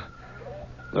struggle.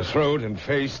 The throat and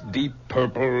face deep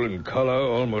purple in color,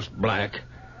 almost black.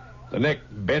 The neck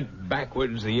bent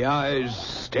backwards, the eyes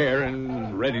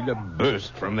staring, ready to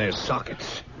burst from their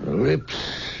sockets. The lips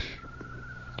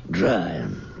dry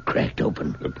and cracked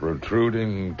open. The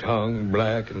protruding tongue,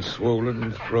 black and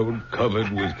swollen, throat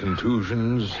covered with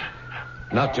contusions.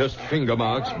 Not just finger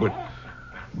marks, but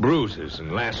bruises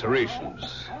and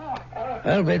lacerations.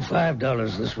 I'll bet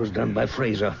 $5 this was done by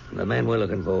Fraser, the man we're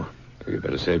looking for. You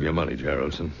better save your money,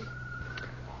 Geraldson.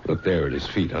 Look there at his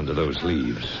feet under those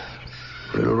leaves.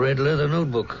 Little red leather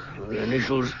notebook. The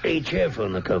initials HF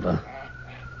on the cover.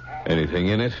 Anything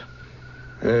in it?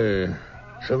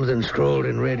 Something scrawled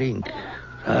in red ink.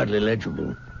 Hardly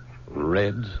legible.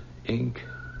 Red ink?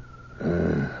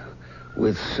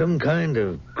 with some kind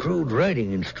of crude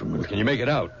writing instrument. Can you make it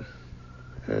out?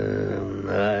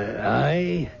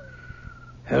 I,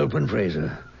 Halpin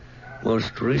Fraser,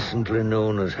 most recently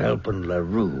known as Halpin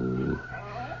LaRue,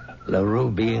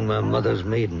 LaRue being my mother's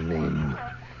maiden name,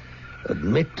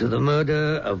 admit to the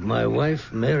murder of my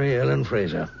wife, Mary Ellen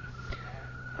Fraser.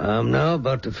 I'm now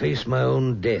about to face my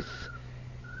own death.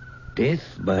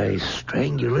 Death by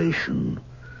strangulation.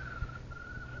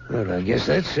 Well, I guess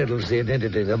that settles the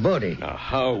identity of the body. Now,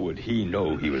 how would he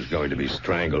know he was going to be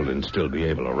strangled and still be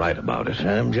able to write about it?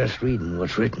 I'm just reading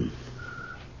what's written.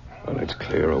 Well, let's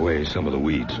clear away some of the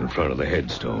weeds in front of the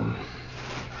headstone.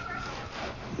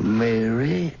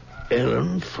 Mary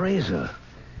Ellen Fraser.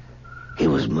 He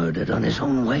was murdered on his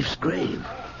own wife's grave.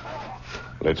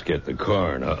 Let's get the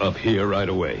coroner up here right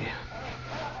away.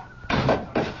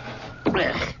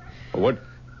 What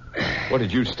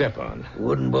did you step on?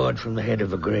 Wooden board from the head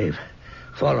of a grave.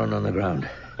 Fallen on the ground.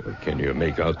 Well, can you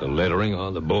make out the lettering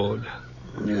on the board?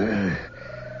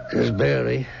 Just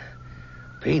barely.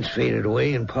 Paint's faded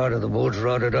away and part of the board's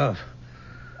rotted off.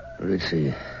 Let's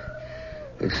see.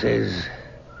 It says,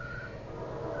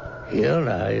 "Here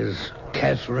lies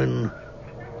Catherine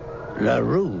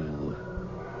LaRue,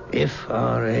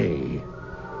 F.R.A."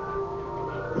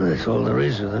 That's all there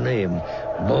is of the name.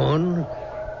 Born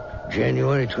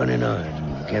January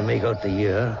 29. Can't make out the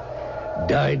year.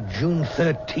 Died June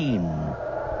 13,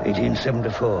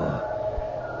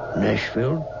 1874.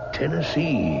 Nashville,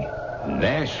 Tennessee.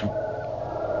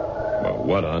 Well,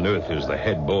 what on earth is the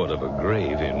headboard of a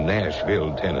grave in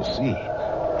Nashville, Tennessee?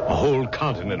 A whole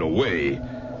continent away.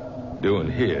 Doing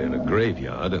here in a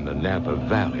graveyard in the Napa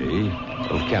Valley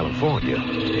of California.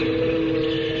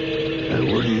 I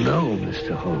wouldn't know,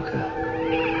 Mr. Holker.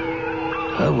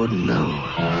 I wouldn't know.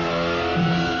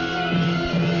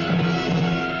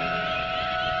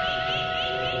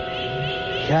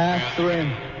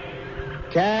 Catherine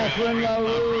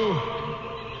LaRue.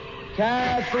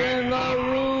 Catherine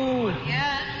LaRue.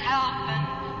 Yes, Halpin.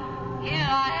 Here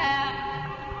I am.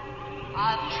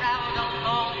 I've traveled a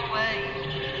long way.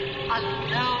 A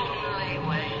lonely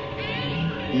way.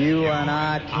 You and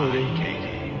I,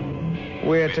 Katie.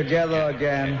 We're together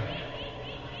again.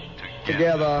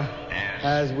 Together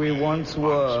as we once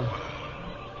were.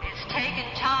 It's taken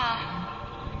time.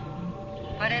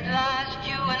 But at last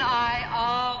you and I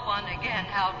are one again,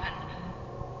 Halpin.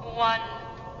 One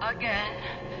again.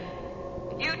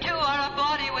 You two are a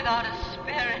body without a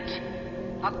spirit.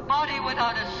 A body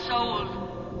without a soul.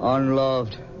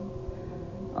 Unloved.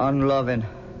 Unloving.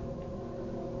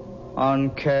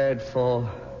 Uncared for.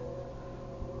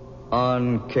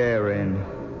 Uncaring.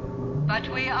 But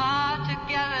we are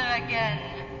together again.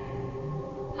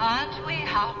 Aren't we,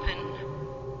 Halpin?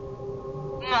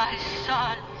 My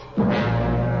son.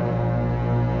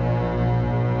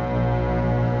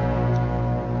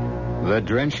 The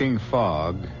drenching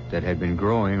fog that had been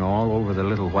growing all over the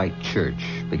little white church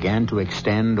began to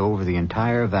extend over the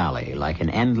entire valley like an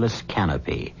endless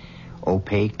canopy,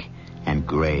 opaque and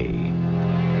gray.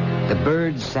 The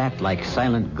birds sat like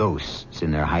silent ghosts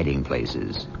in their hiding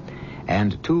places,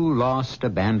 and two lost,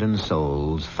 abandoned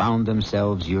souls found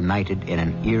themselves united in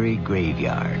an eerie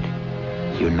graveyard,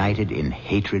 united in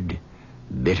hatred,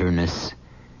 bitterness,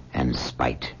 and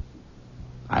spite.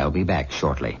 I'll be back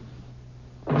shortly.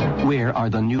 Where are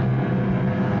the new...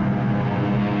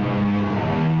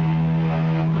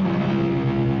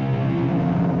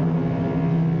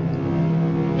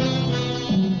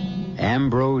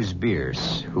 Ambrose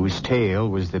Bierce, whose tale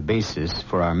was the basis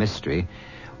for our mystery,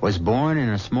 was born in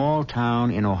a small town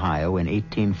in Ohio in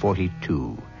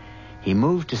 1842. He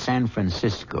moved to San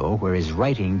Francisco, where his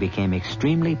writing became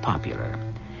extremely popular.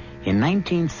 In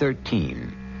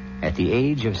 1913, at the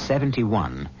age of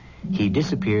 71, he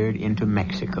disappeared into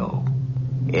Mexico.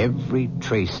 Every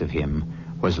trace of him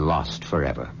was lost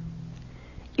forever.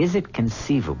 Is it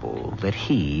conceivable that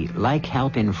he, like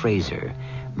Halpin Fraser,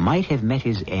 might have met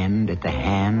his end at the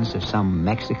hands of some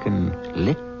Mexican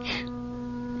lich?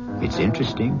 It's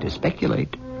interesting to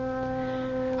speculate.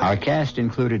 Our cast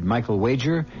included Michael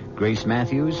Wager, Grace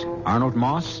Matthews, Arnold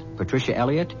Moss, Patricia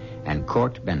Elliott, and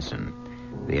Court Benson.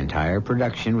 The entire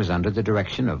production was under the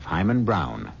direction of Hyman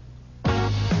Brown.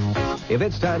 If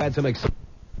it's time to add some excitement...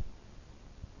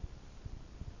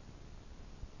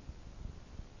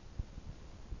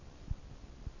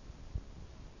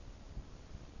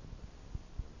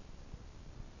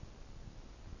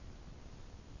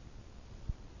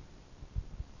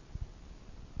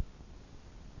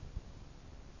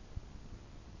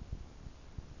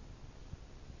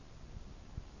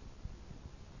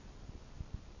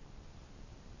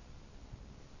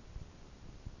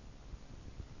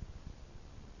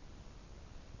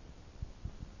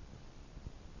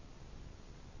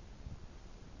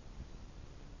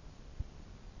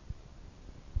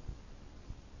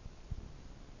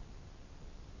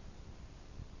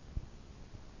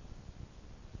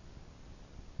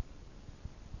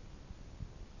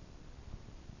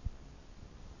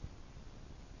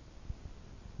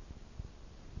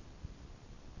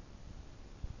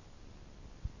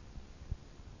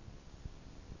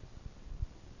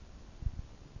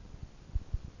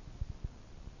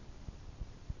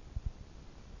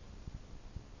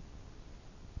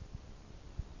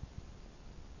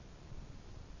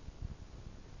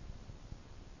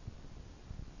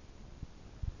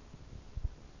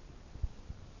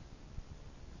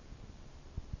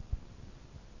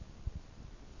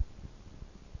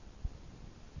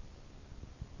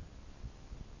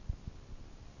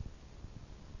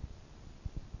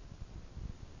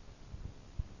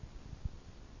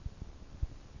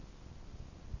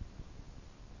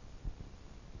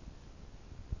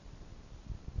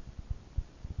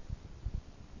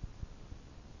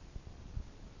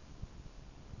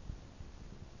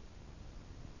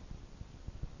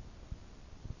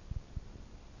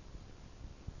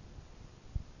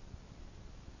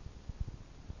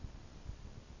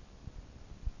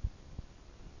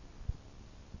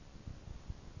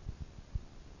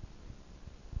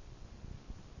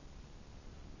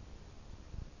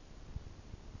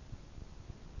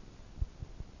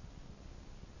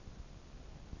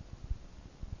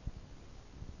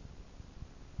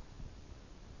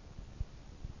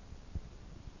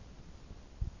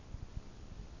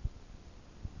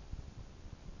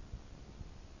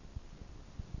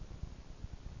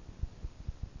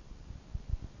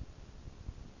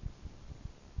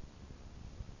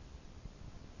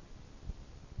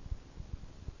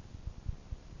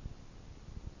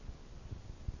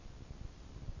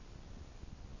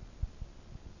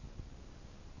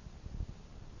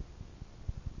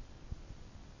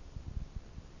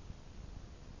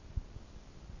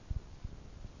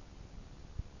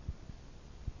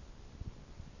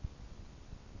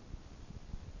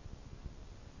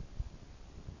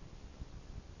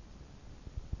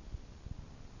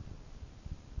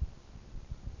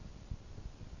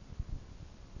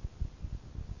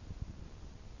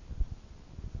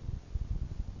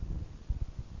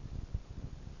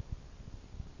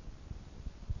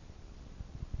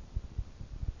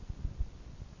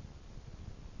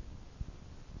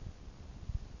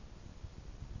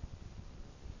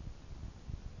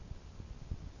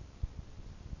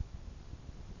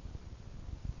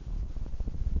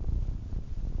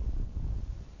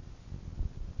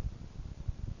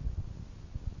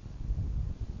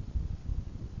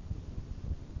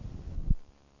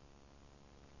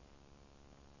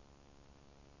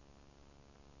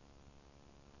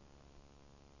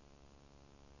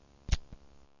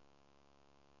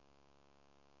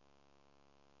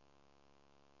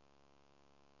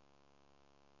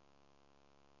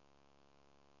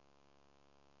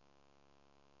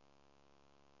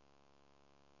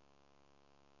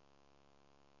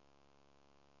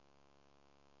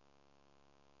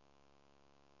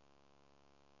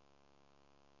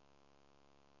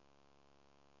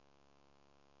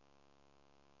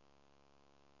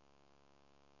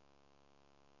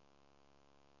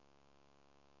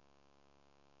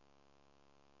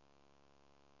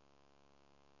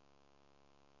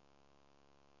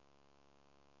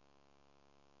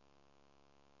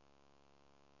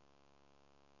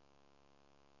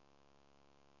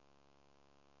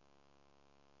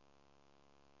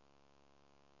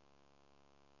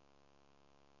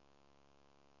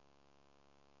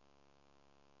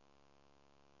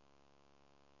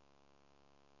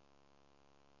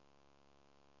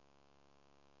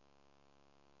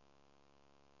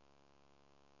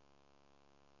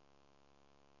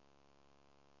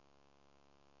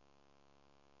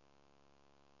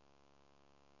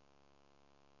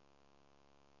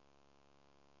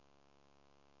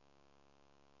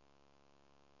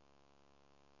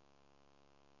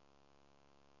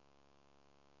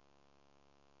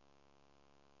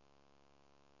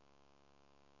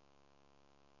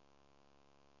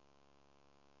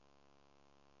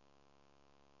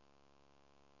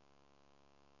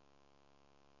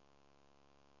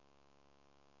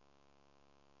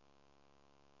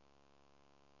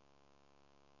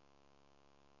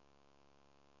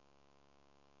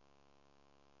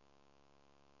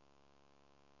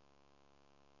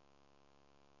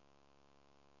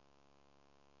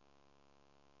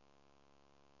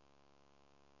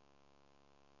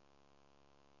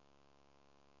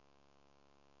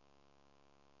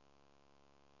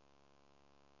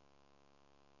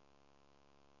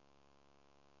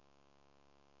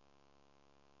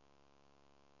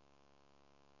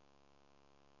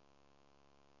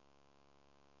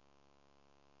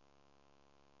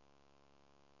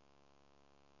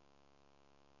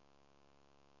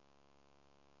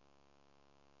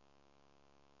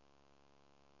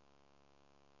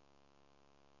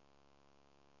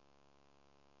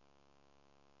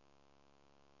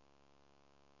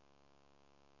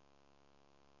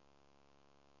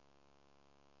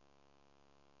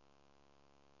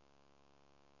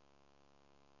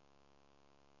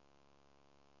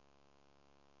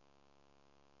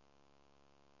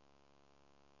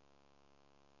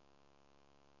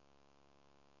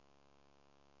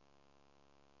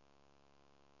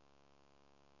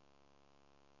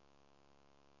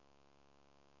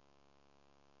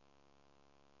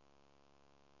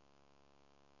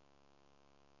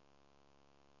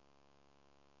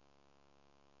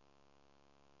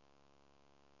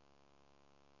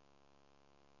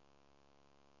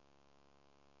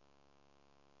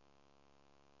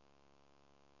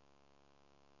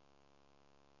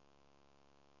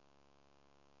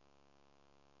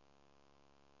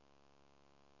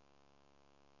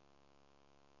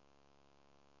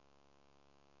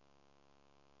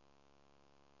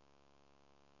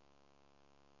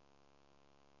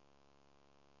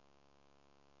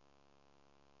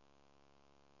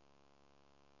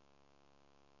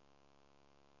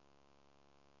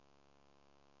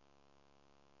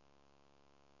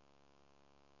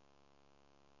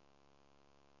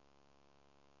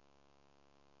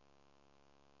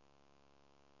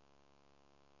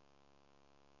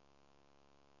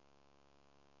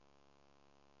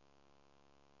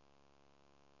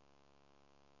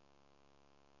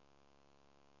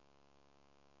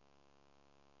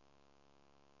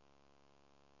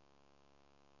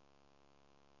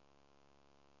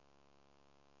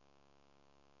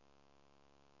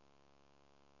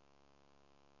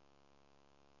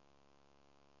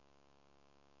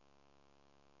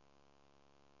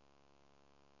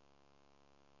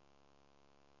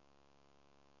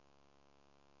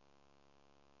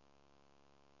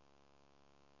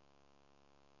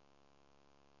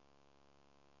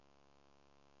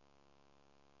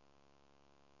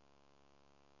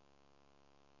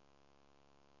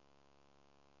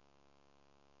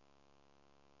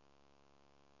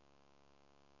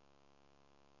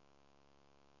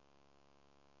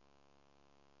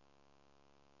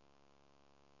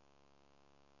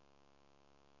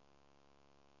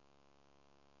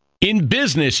 In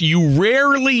business, you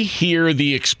rarely hear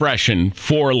the expression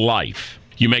for life.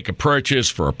 You make a purchase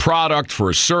for a product, for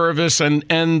a service, and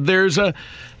there's a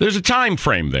time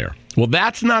frame there. Well,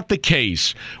 that's not the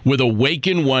case with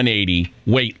Awaken 180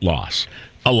 weight loss.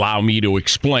 Allow me to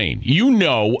explain. You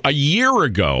know, a year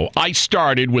ago, I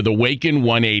started with Awaken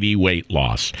 180 weight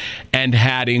loss and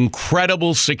had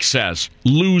incredible success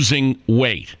losing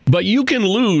weight. But you can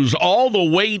lose all the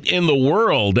weight in the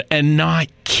world and not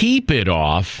keep it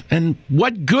off. And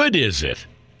what good is it?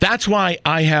 That's why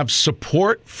I have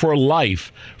support for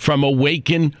life from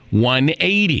Awaken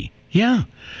 180. Yeah.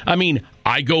 I mean,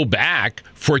 I go back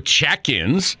for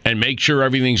check-ins and make sure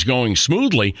everything's going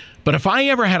smoothly. But if I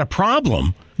ever had a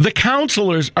problem, the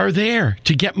counselors are there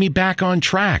to get me back on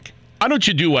track. Why don't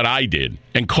you do what I did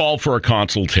and call for a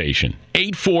consultation?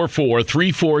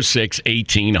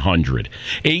 844-346-1800.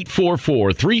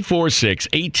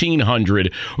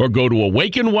 844-346-1800 or go to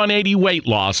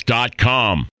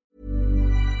awaken180weightloss.com.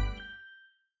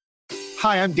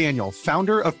 Hi, I'm Daniel,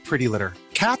 founder of Pretty Litter.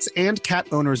 Cats and cat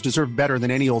owners deserve better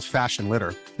than any old-fashioned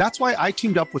litter. That's why I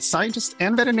teamed up with scientists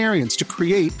and veterinarians to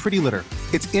create Pretty Litter.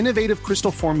 Its innovative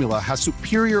crystal formula has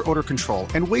superior odor control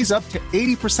and weighs up to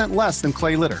 80% less than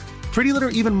clay litter. Pretty Litter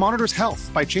even monitors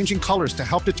health by changing colors to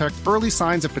help detect early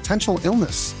signs of potential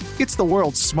illness. It's the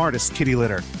world's smartest kitty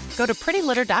litter. Go to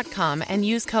prettylitter.com and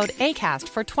use code ACAST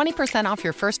for 20% off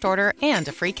your first order and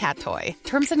a free cat toy.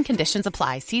 Terms and conditions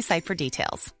apply. See site for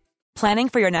details. Planning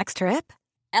for your next trip?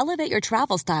 Elevate your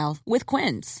travel style with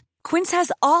Quince. Quince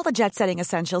has all the jet-setting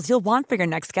essentials you'll want for your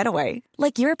next getaway,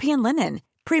 like European linen,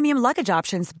 premium luggage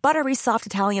options, buttery soft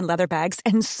Italian leather bags,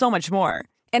 and so much more.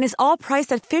 And is all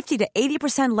priced at 50 to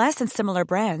 80% less than similar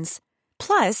brands.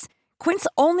 Plus, Quince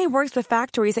only works with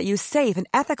factories that use safe and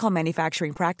ethical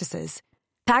manufacturing practices.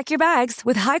 Pack your bags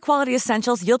with high-quality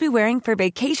essentials you'll be wearing for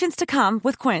vacations to come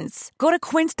with Quince. Go to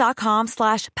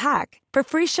quince.com/pack for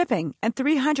free shipping and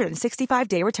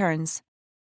 365-day returns.